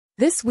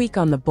This week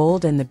on The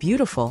Bold and the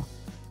Beautiful,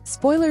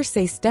 spoilers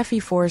say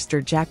Steffi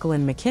Forrester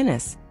Jacqueline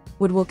McInnes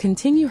will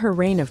continue her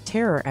reign of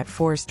terror at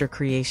Forrester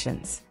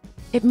Creations.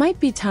 It might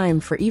be time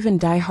for even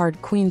die-hard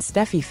Queen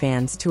Steffi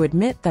fans to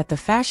admit that the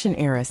fashion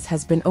heiress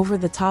has been over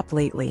the top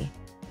lately.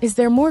 Is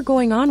there more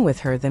going on with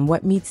her than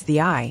what meets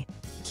the eye?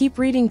 Keep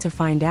reading to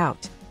find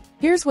out.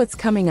 Here's what's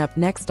coming up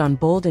next on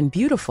Bold and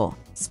Beautiful.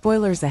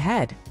 Spoilers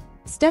ahead.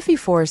 Steffi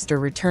Forrester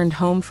returned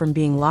home from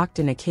being locked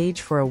in a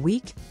cage for a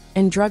week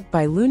and drugged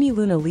by Looney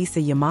Luna Lisa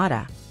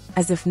Yamada,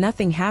 as if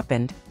nothing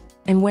happened,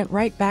 and went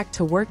right back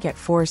to work at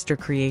Forrester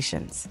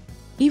Creations.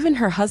 Even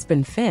her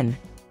husband Finn,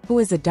 who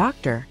is a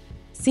doctor,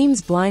 seems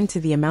blind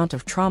to the amount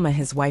of trauma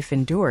his wife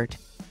endured.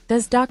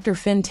 Does Dr.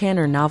 Finn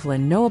Tanner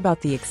Novlin know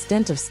about the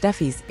extent of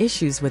Steffi's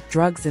issues with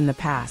drugs in the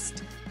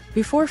past?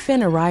 Before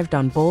Finn arrived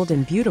on Bold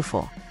and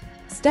Beautiful,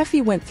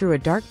 Steffi went through a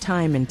dark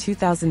time in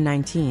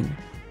 2019.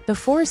 The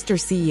Forrester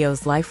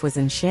CEO's life was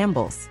in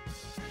shambles,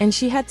 and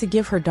she had to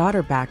give her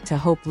daughter back to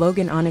Hope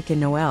Logan Annika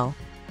Noel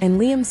and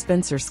Liam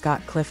Spencer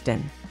Scott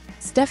Clifton.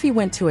 Steffi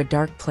went to a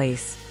dark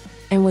place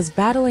and was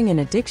battling an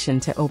addiction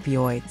to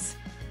opioids.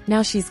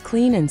 Now she's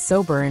clean and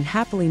sober and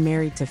happily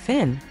married to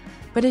Finn,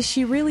 but is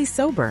she really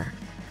sober?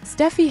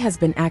 Steffi has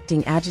been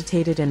acting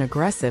agitated and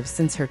aggressive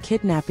since her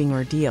kidnapping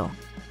ordeal,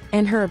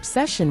 and her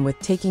obsession with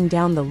taking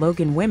down the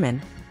Logan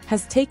women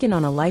has taken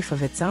on a life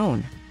of its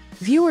own.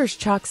 Viewers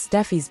chalk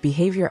Steffi's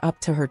behavior up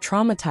to her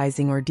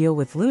traumatizing ordeal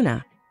with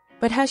Luna,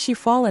 but has she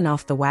fallen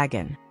off the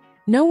wagon?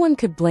 No one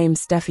could blame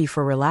Steffi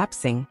for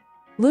relapsing.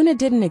 Luna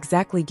didn't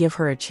exactly give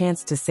her a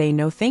chance to say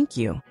no thank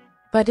you.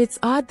 But it's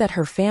odd that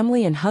her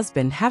family and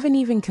husband haven't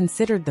even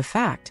considered the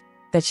fact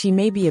that she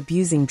may be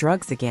abusing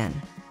drugs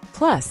again.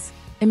 Plus,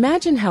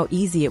 imagine how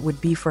easy it would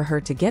be for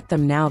her to get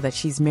them now that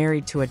she's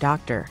married to a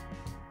doctor.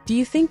 Do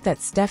you think that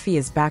Steffi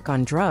is back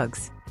on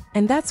drugs,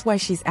 and that's why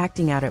she's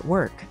acting out at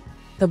work?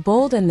 The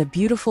Bold and the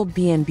Beautiful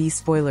B&B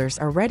spoilers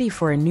are ready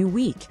for a new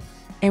week,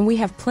 and we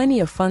have plenty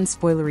of fun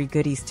spoilery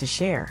goodies to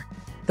share.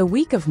 The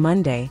week of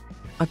Monday,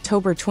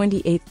 October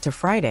 28th to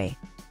Friday,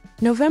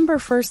 November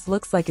 1st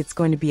looks like it's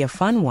going to be a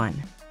fun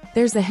one.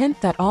 There's a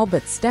hint that all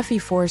but Steffi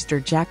Forrester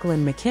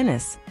Jacqueline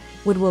McInnes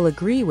will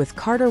agree with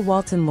Carter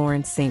Walton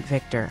Lawrence St.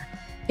 Victor.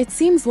 It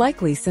seems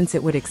likely since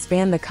it would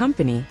expand the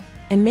company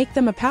and make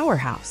them a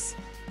powerhouse.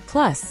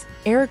 Plus,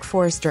 Eric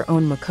Forrester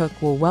Owen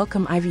McCook will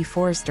welcome Ivy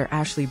Forrester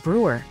Ashley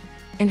Brewer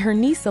and her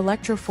niece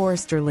Electra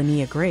Forrester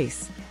Linnea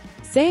Grace,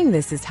 saying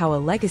this is how a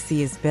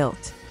legacy is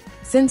built.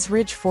 Since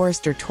Ridge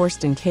Forrester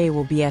Torsten K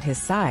will be at his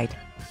side,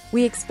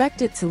 we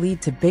expect it to lead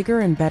to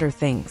bigger and better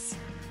things.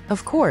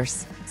 Of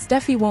course,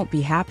 Steffi won't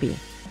be happy,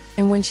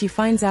 and when she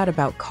finds out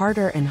about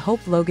Carter and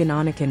Hope Logan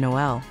Annika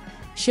Noel,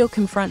 she'll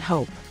confront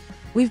Hope.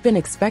 We've been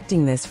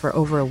expecting this for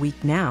over a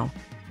week now,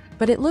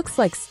 but it looks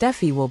like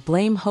Steffi will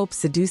blame Hope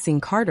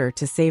seducing Carter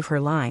to save her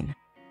line.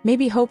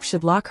 Maybe Hope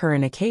should lock her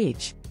in a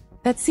cage.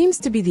 That seems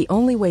to be the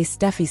only way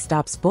Steffi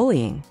stops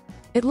bullying.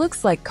 It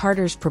looks like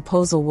Carter's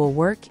proposal will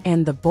work,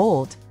 and the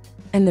Bold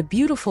and the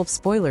Beautiful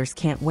spoilers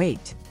can't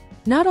wait.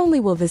 Not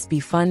only will this be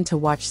fun to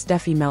watch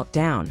Steffi melt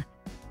down,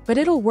 but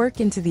it'll work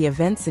into the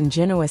events in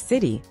Genoa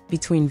City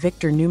between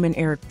Victor Newman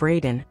Eric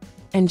Braeden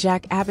and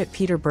Jack Abbott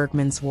Peter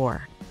Bergman's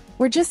war.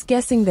 We're just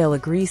guessing they'll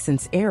agree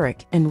since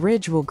Eric and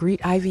Ridge will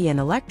greet Ivy and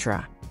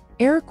Electra.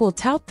 Eric will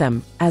tout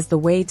them as the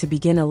way to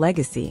begin a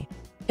legacy.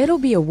 It'll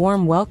be a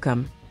warm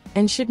welcome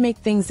and should make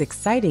things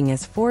exciting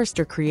as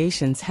Forrester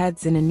Creations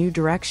heads in a new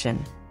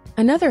direction.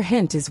 Another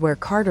hint is where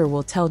Carter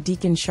will tell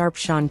Deacon Sharp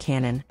Sean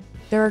Cannon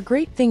there are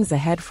great things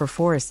ahead for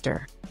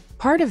Forrester.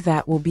 Part of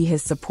that will be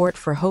his support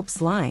for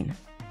Hope's line,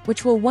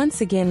 which will once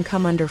again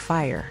come under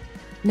fire.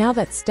 Now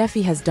that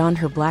Steffi has donned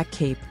her black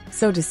cape,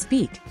 so to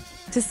speak,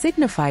 to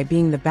signify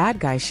being the bad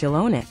guy, she'll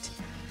own it.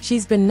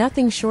 She's been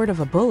nothing short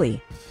of a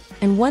bully,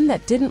 and one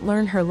that didn't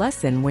learn her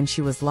lesson when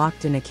she was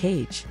locked in a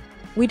cage.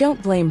 We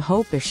don't blame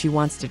Hope if she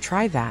wants to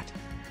try that,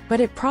 but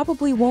it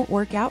probably won't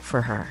work out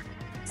for her.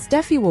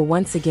 Steffi will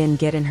once again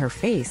get in her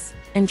face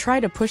and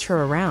try to push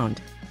her around,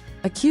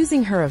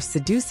 accusing her of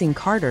seducing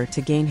Carter to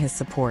gain his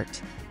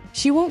support.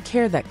 She won't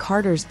care that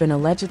Carter's been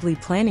allegedly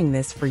planning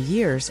this for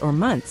years or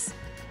months.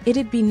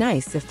 It'd be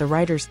nice if the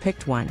writers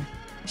picked one.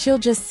 She'll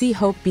just see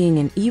Hope being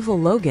an evil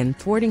Logan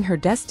thwarting her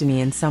destiny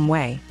in some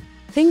way.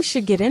 Things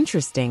should get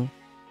interesting,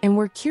 and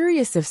we're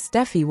curious if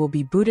Steffi will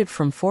be booted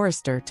from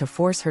Forrester to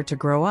force her to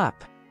grow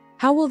up.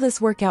 How will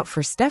this work out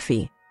for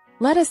Steffi?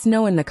 Let us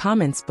know in the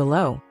comments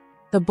below.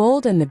 The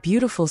Bold and the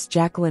Beautiful's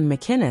Jacqueline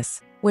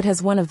McInnes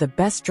has one of the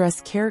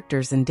best-dressed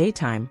characters in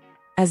daytime,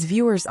 as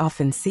viewers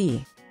often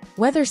see.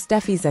 Whether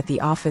Steffi's at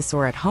the office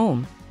or at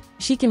home,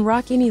 she can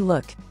rock any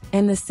look,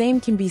 and the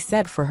same can be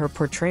said for her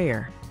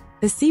portrayer.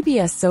 The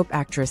CBS soap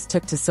actress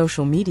took to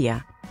social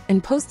media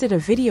and posted a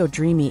video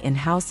dreamy in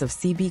House of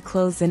CB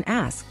clothes and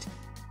asked,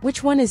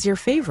 "Which one is your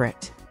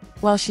favorite?"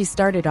 While she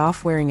started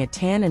off wearing a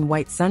tan and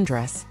white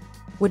sundress,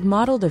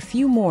 modeled a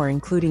few more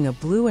including a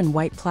blue and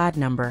white plaid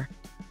number,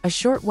 a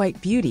short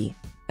white beauty,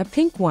 a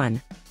pink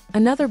one,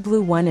 another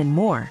blue one and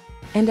more.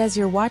 And as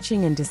you're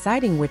watching and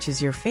deciding which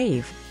is your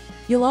fave,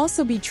 You'll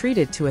also be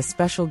treated to a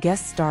special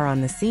guest star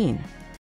on the scene,